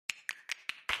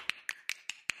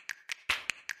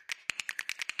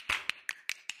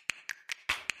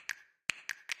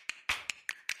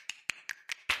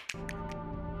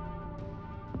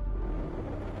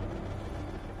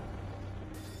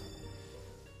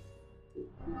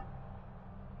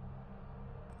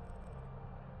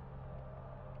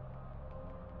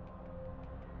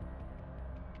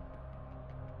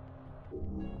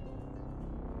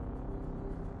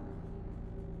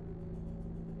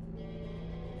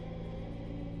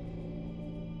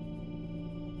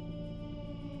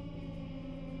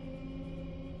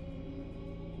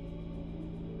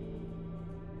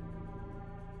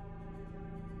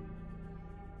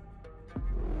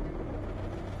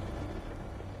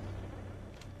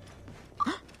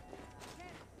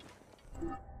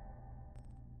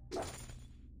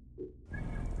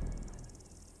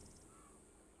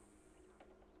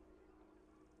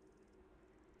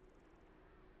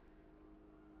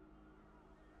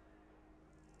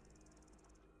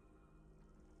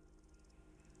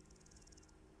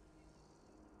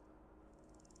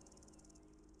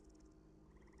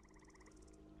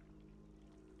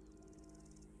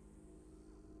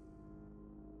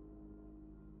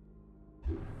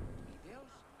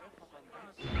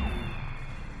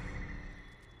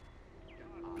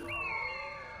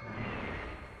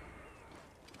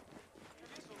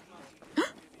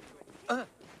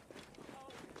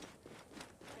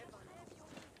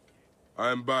I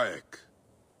am Bayek.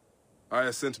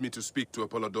 Aya sent me to speak to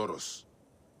Apollodoros.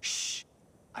 Shh.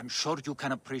 I'm sure you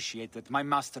can appreciate that my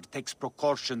master takes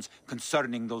precautions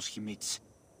concerning those he meets.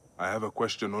 I have a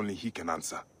question only he can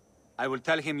answer. I will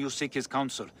tell him you seek his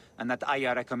counsel, and that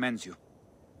Aya recommends you.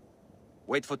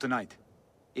 Wait for tonight.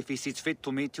 If he sees fit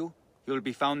to meet you, he will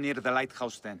be found near the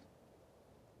lighthouse then.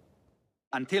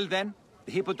 Until then,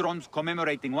 the Hippodrome's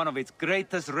commemorating one of its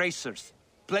greatest racers.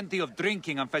 Plenty of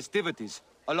drinking and festivities,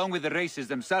 along with the races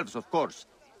themselves, of course,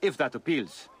 if that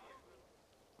appeals.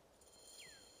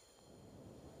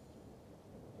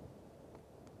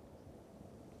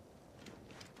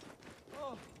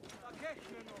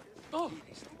 Oh!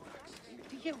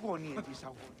 Τι γεγονία της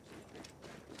αγώνας.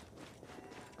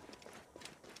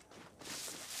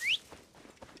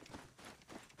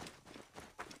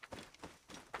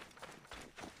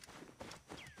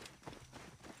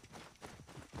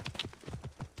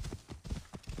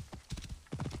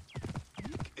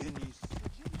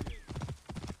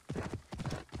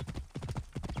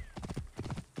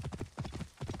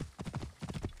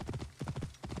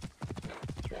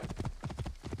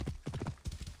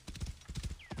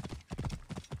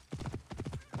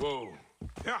 Whoa.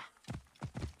 Yeah.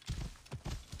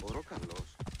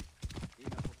 Οροκαλός.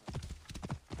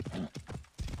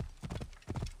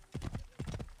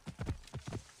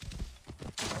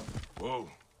 Whoa.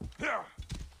 Yeah.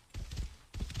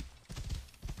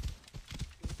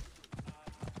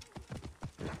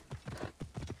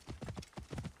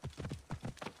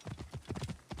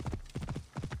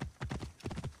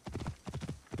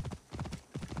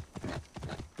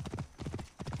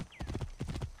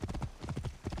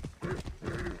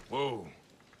 Whoa.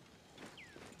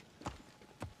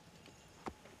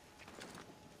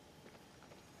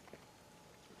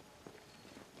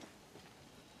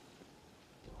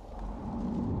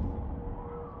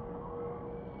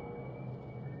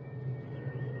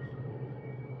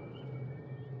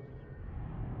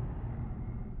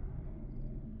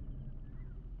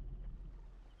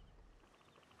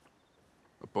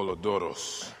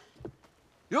 Apollodoros.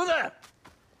 You there!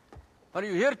 Are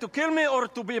you here to kill me or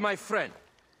to be my friend?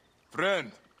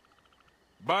 Friend.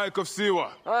 Bayek of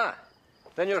Siwa. Ah,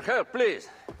 then your help, please.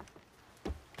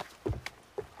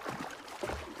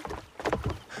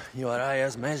 You are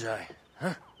Aya's Magi,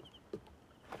 huh?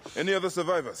 Any other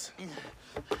survivors?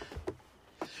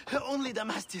 Only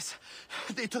Damastis.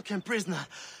 They took him prisoner.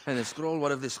 And the scroll?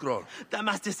 What of the scroll?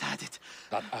 Damastis had it.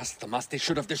 That ass Damastis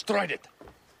should have destroyed it.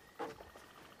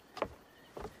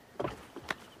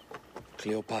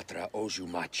 Cleopatra owes you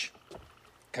much.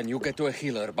 Can you get to a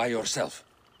healer by yourself?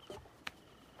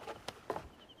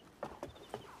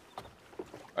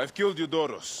 I've killed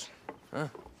Eudoros. Huh?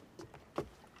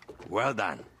 Well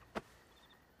done.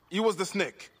 He was the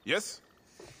snake, yes?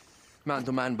 Man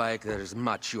to man, Bayek, there is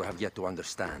much you have yet to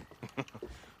understand.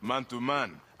 Man to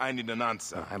man, I need an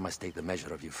answer. I must take the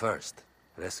measure of you first.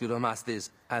 Rescue Damastis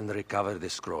and recover the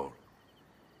scroll.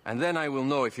 And then I will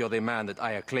know if you're the man that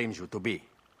Aya claims you to be.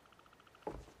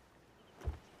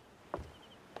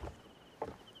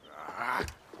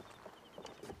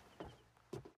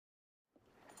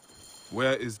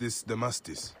 Where is this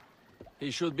Damastis?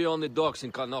 He should be on the docks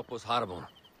in Kanopos harbor.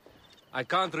 I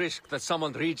can't risk that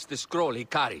someone reads the scroll he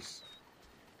carries.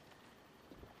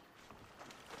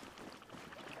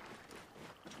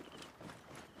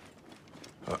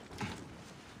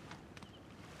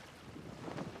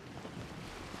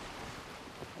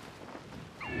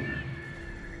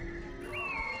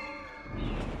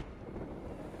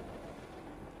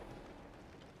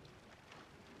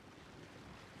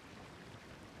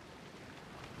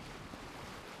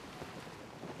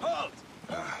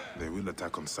 We'll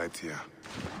attack on sight here.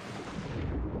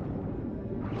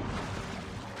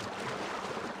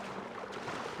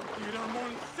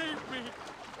 Ramon, save me!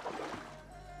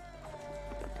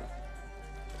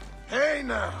 Hey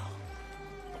now!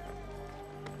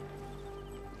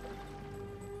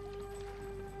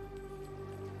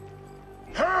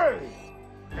 Hey!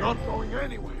 Not going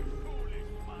anywhere.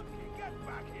 Get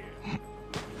back here!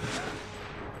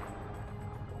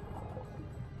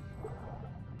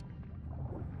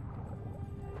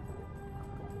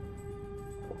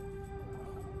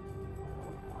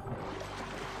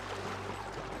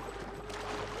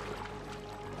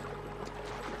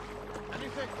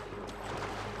 Anything?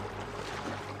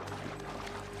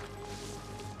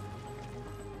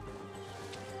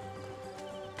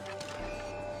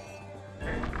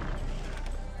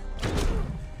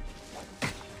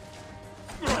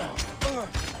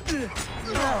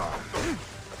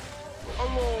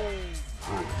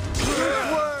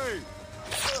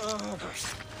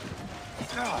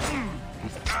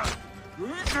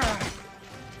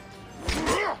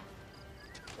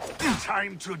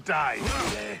 Time to die.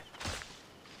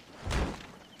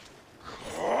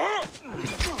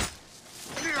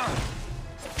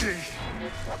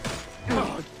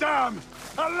 Oh, damn!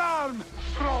 Alarm!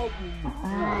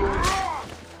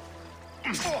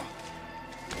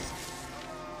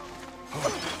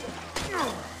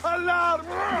 Alarm!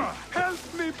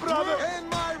 Help me, brother! In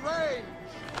my range!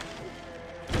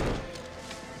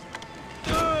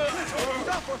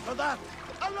 Suffer for that!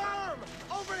 Alarm!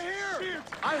 Over here!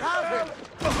 I have him!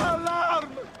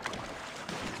 Alarm!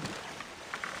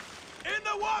 In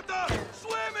the water!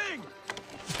 Swimming!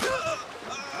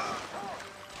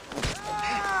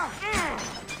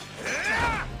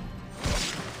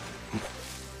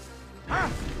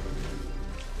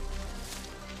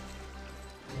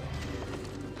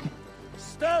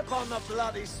 Step on the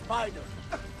bloody spider!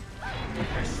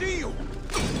 I see you!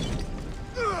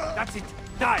 That's it!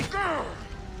 Die!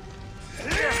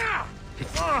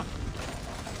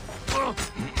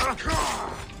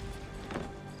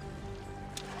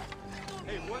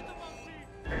 Hey, what about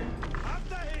the...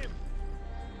 After him!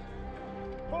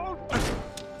 Hold...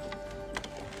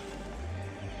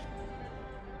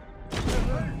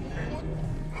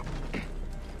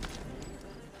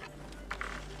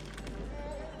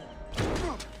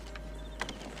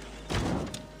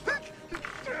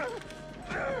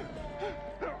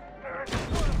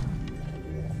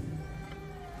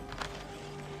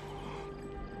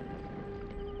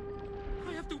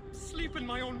 I have to sleep in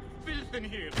my own filth in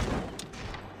here.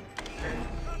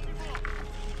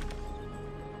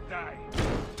 Die.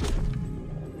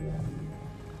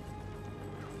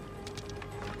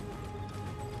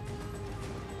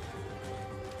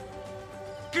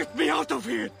 Get me out of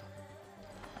here!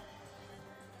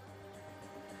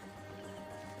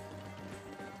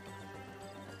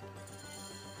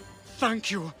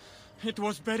 Thank you. It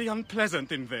was very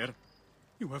unpleasant in there.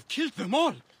 You have killed them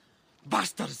all.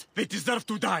 Bastards! They deserve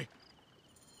to die.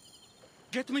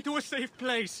 Get me to a safe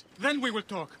place. Then we will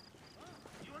talk.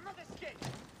 You will not escape.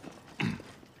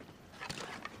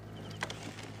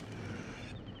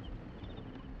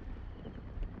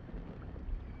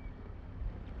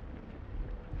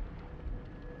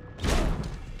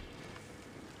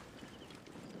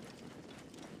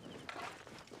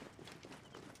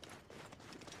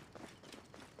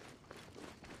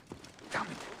 Damn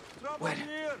it.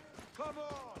 Where? Come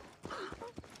on!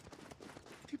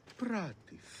 Τι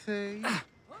πράττει, Θεή.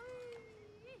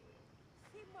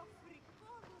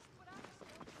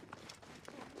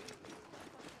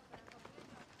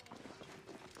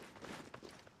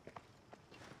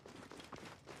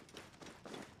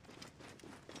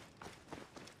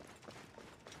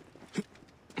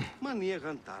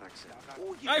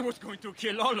 I was going to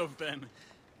kill all of them.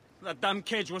 That damn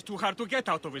cage was too hard to get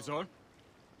out of, is all.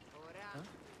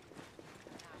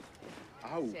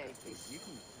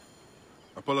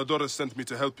 Apollodorus sent me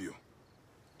to help you.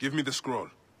 Give me the scroll.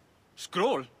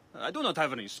 Scroll? I do not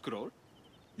have any scroll.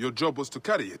 Your job was to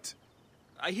carry it.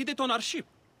 I hid it on our ship.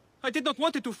 I did not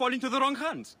want it to fall into the wrong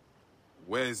hands.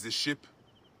 Where is this ship?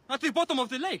 At the bottom of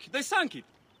the lake. They sank it.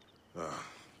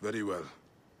 Very well.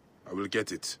 I will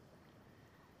get it.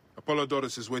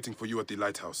 Apollodorus is waiting for you at the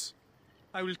lighthouse.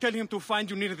 I will tell him to find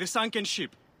you near the sunken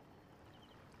ship.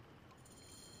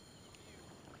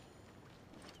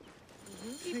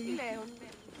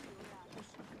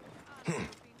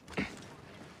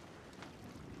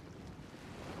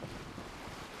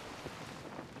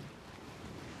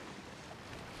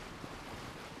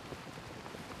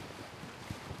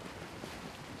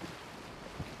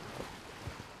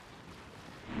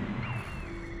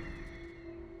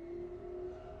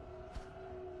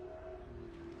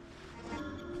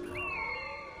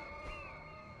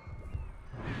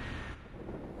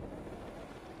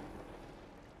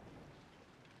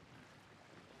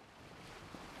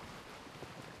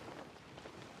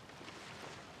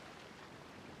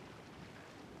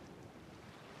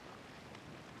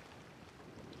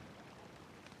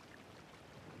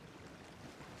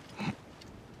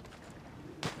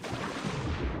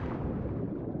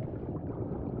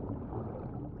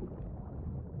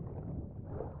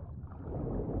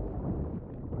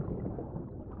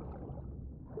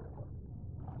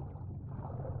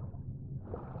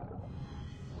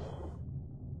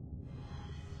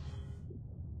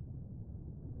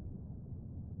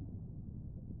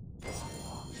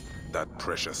 That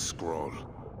precious scroll.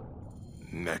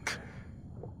 Neck.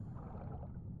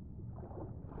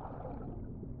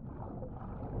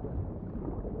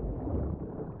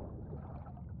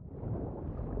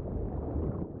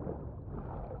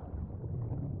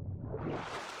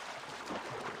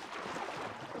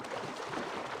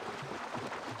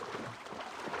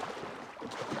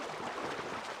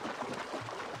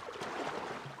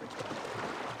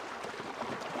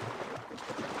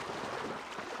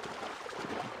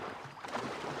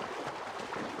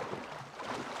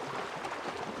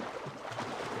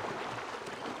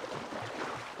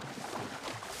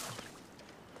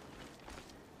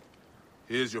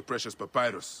 Here's your precious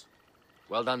papyrus.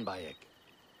 Well done, Bayek.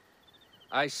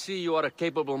 I see you are a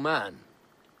capable man.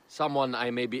 Someone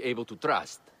I may be able to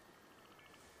trust.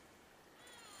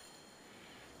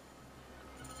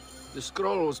 The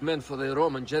scroll was meant for the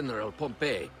Roman general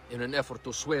Pompey in an effort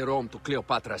to sway Rome to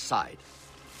Cleopatra's side.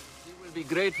 She will be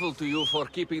grateful to you for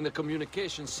keeping the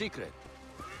communication secret.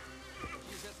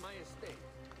 She's at my estate.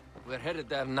 We're headed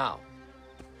there now.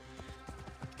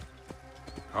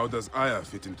 How does Aya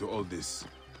fit into all this?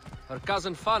 Her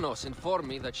cousin Phanos informed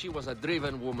me that she was a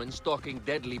driven woman stalking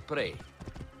deadly prey.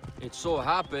 It so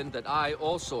happened that I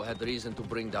also had reason to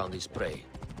bring down this prey.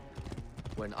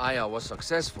 When Aya was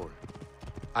successful,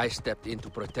 I stepped in to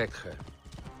protect her.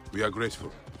 We are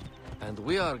grateful. And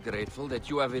we are grateful that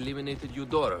you have eliminated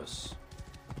Eudoros.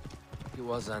 He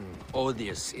was an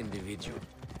odious individual.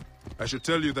 I should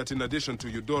tell you that in addition to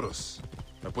Eudoros,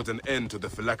 I put an end to the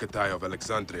Phylacetae of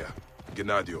Alexandria,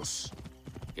 Gennadios.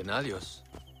 Gennadios?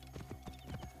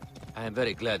 I am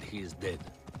very glad he is dead.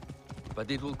 But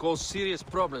it will cause serious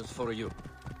problems for you.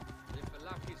 The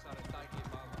Phylakes are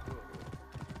attacking Mount.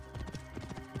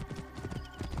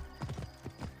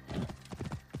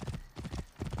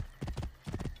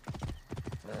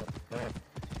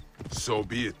 So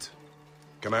be it.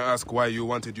 Can I ask why you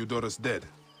wanted Eudoros dead?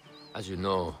 As you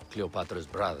know, Cleopatra's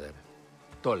brother,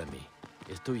 Ptolemy,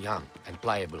 is too young and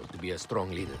pliable to be a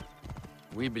strong leader.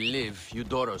 We believe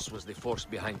Eudoros was the force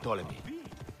behind Ptolemy,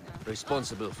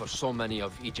 responsible for so many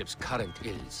of Egypt's current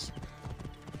ills.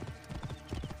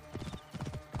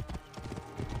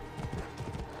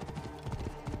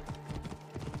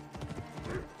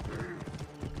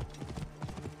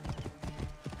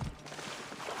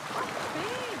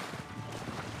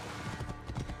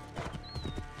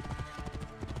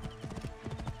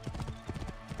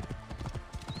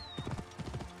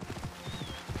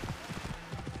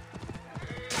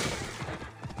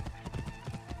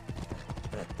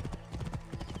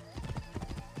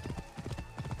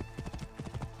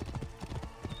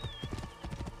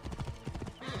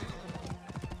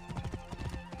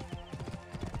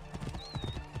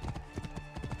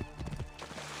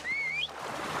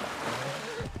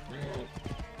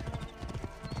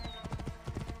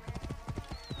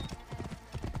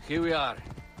 Here we are.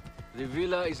 The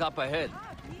villa is up ahead.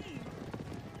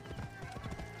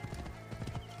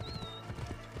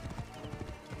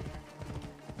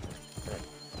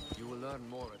 You will learn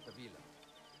more at the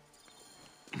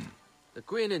villa. The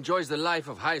Queen enjoys the life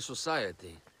of high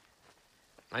society.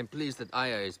 I'm pleased that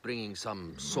Aya is bringing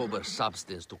some sober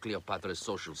substance to Cleopatra's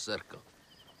social circle.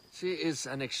 She is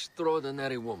an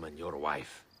extraordinary woman, your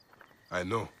wife. I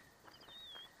know.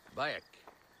 Bayek,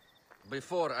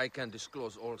 before I can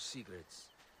disclose all secrets,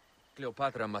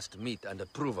 Cleopatra must meet and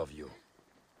approve of you.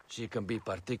 She can be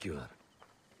particular.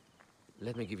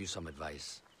 Let me give you some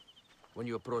advice. When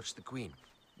you approach the Queen,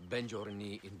 bend your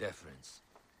knee in deference.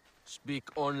 Speak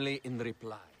only in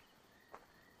reply.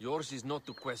 Yours is not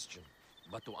to question,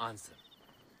 but to answer.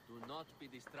 Do not be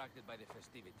distracted by the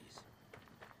festivities.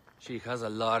 She has a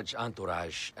large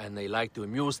entourage, and they like to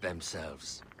amuse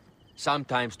themselves.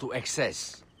 Sometimes to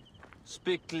excess.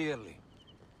 Speak clearly,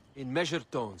 in measured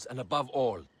tones, and above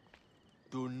all,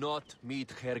 do not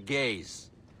meet her gaze.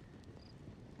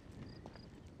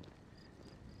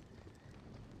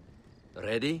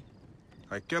 Ready?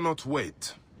 I cannot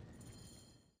wait.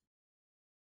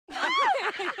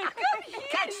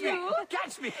 Catch me!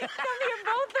 Catch me! Come here,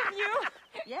 both of you.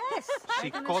 Yes, She I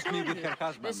can caught assure me with you, her The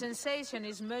husband. sensation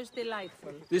is most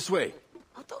delightful. This way.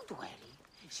 Oh, don't worry.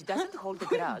 She doesn't hold a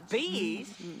grudge.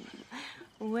 Please?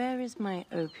 Where is my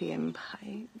opium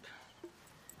pipe?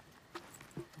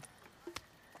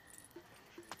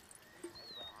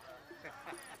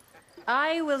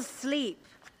 I will sleep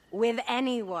with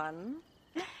anyone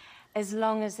as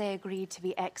long as they agree to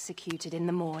be executed in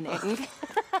the morning.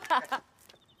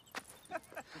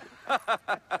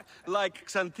 Like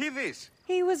Xanthides.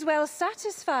 He was well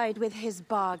satisfied with his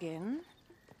bargain.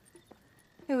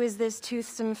 Who is this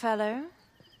toothsome fellow?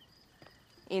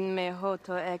 In me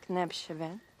hoto ek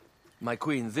nebshevet. My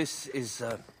queen, this is,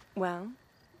 Well?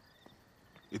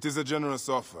 It is a generous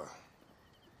offer,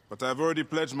 but I've already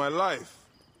pledged my life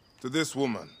to this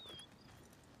woman.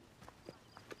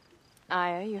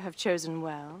 Aya, you have chosen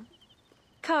well.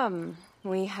 Come,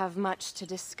 we have much to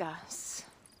discuss.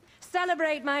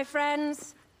 Celebrate, my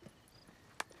friends!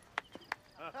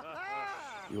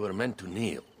 you were meant to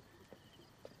kneel.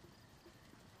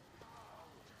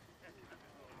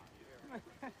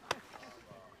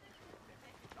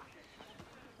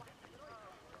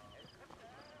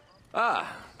 Ah,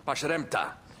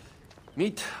 Pashremta.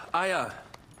 Meet Aya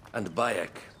and Bayek.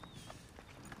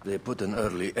 They put an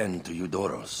early end to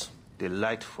Eudoros.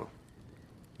 Delightful.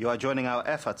 You are joining our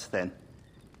efforts, then?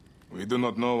 We do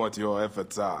not know what your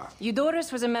efforts are.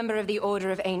 Eudoros was a member of the Order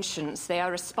of Ancients. They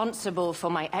are responsible for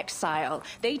my exile.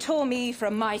 They tore me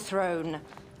from my throne.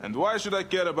 And why should I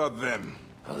care about them?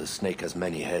 Well, the snake has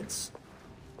many heads.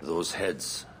 Those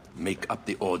heads make up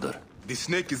the Order. The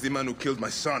snake is the man who killed my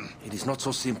son. It is not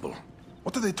so simple.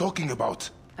 What are they talking about?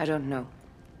 I don't know.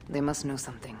 They must know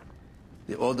something.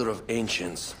 The Order of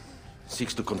Ancients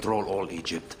seeks to control all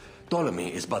Egypt.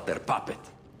 Ptolemy is but their puppet.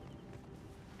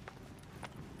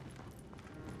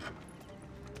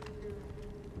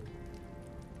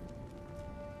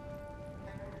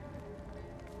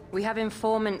 We have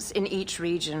informants in each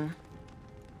region,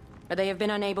 but they have been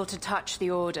unable to touch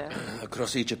the Order.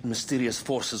 Across Egypt, mysterious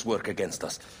forces work against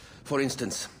us. For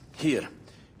instance, here,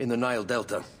 in the Nile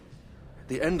Delta,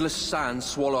 the endless sands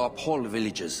swallow up whole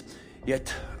villages,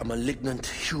 yet a malignant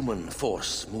human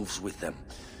force moves with them.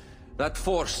 That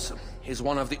force is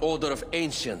one of the Order of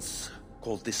Ancients,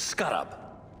 called the Scarab.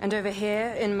 And over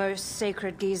here, in most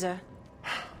sacred Giza?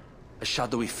 A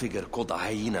shadowy figure called the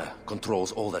Hyena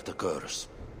controls all that occurs.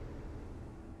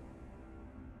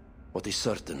 What is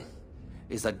certain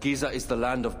is that Giza is the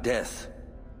land of death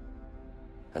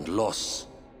and loss.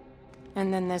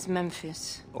 And then there's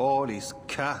Memphis. All is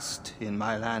cursed in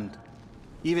my land.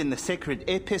 Even the sacred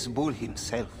Apis bull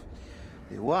himself.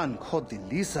 The one called the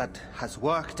Lizard has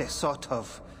worked a sort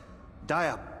of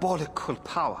diabolical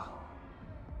power.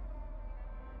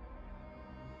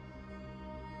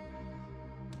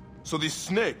 So the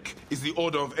snake is the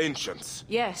Order of Ancients?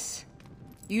 Yes.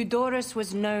 Eudoros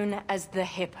was known as the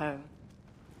Hippo.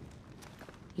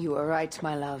 You are right,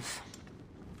 my love.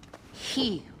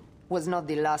 He was not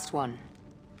the last one.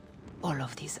 All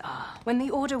of these are. When the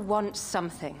Order wants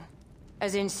something,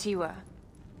 as in Siwa,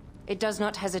 it does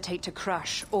not hesitate to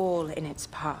crush all in its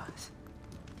path.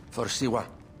 For Siwa,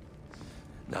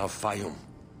 now Fayum.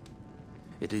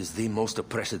 It is the most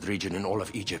oppressed region in all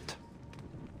of Egypt.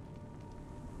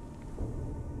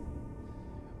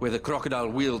 Where the crocodile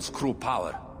wields cruel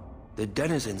power, the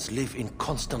denizens live in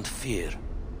constant fear.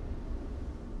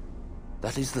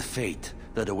 That is the fate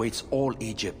that awaits all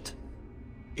Egypt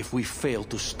if we fail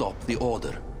to stop the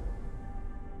Order.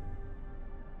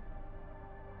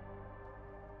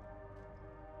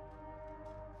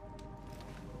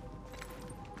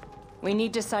 We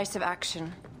need decisive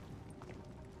action.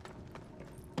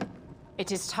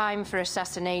 It is time for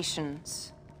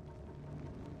assassinations.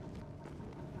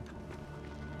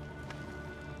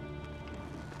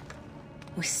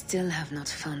 We still have not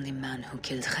found the man who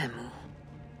killed Khemu.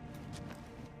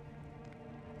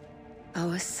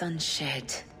 Our son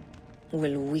Shed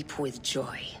will weep with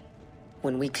joy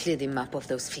when we clear the map of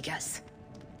those figures.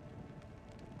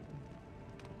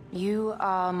 You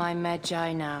are my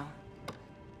Medjay now.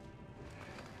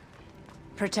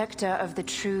 Protector of the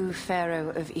true Pharaoh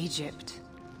of Egypt.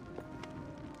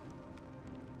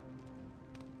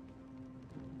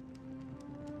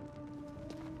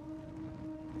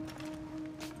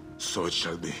 So it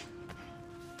shall be.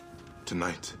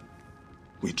 Tonight,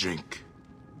 we drink,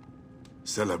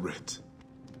 celebrate,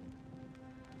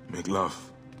 make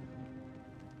love.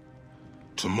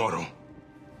 Tomorrow,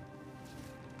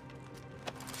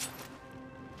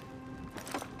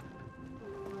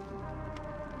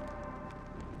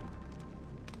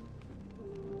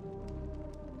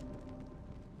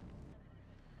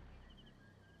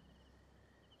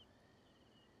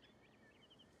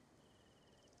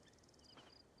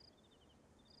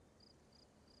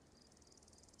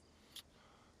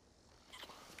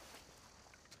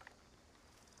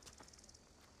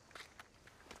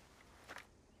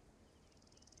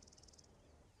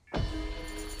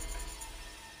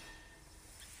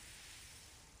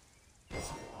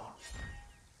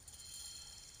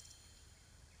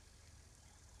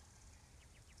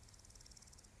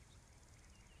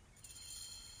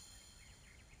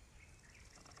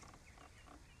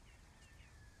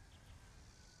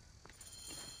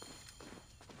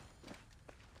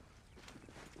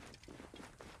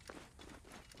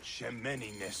 Shemeni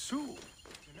Nesu.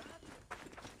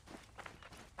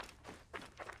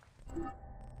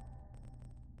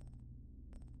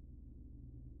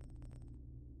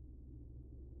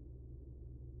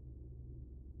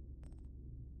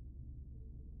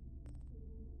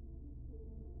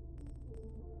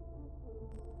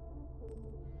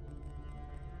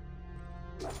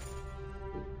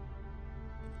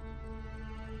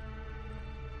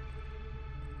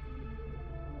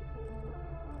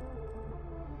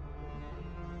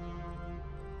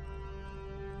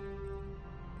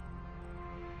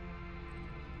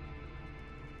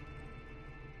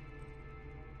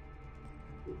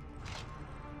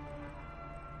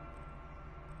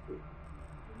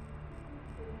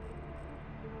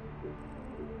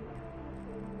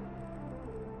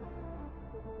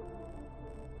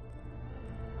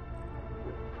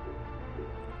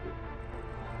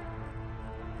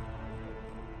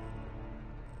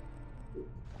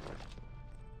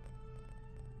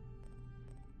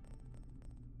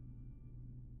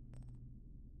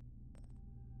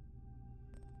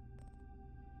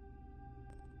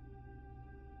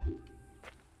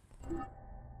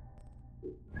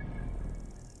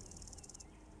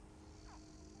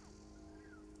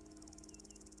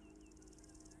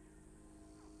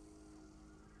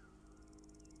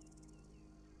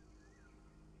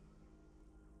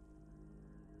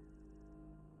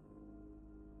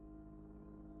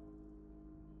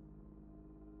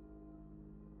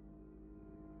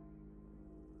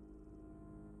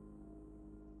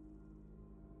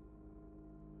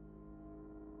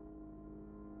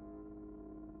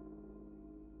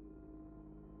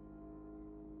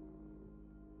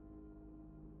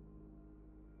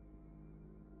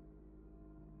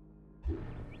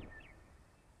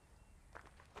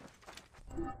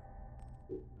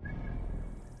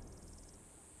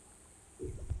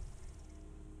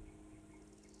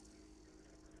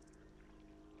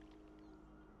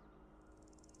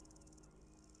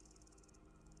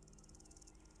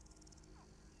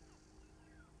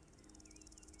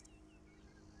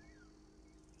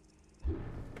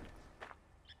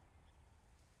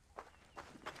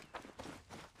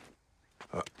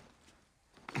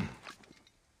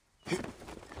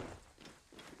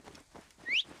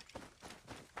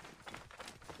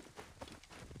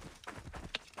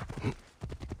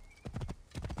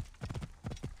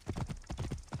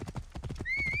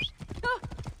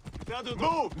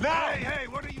 Move! Now! Hey,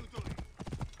 what are you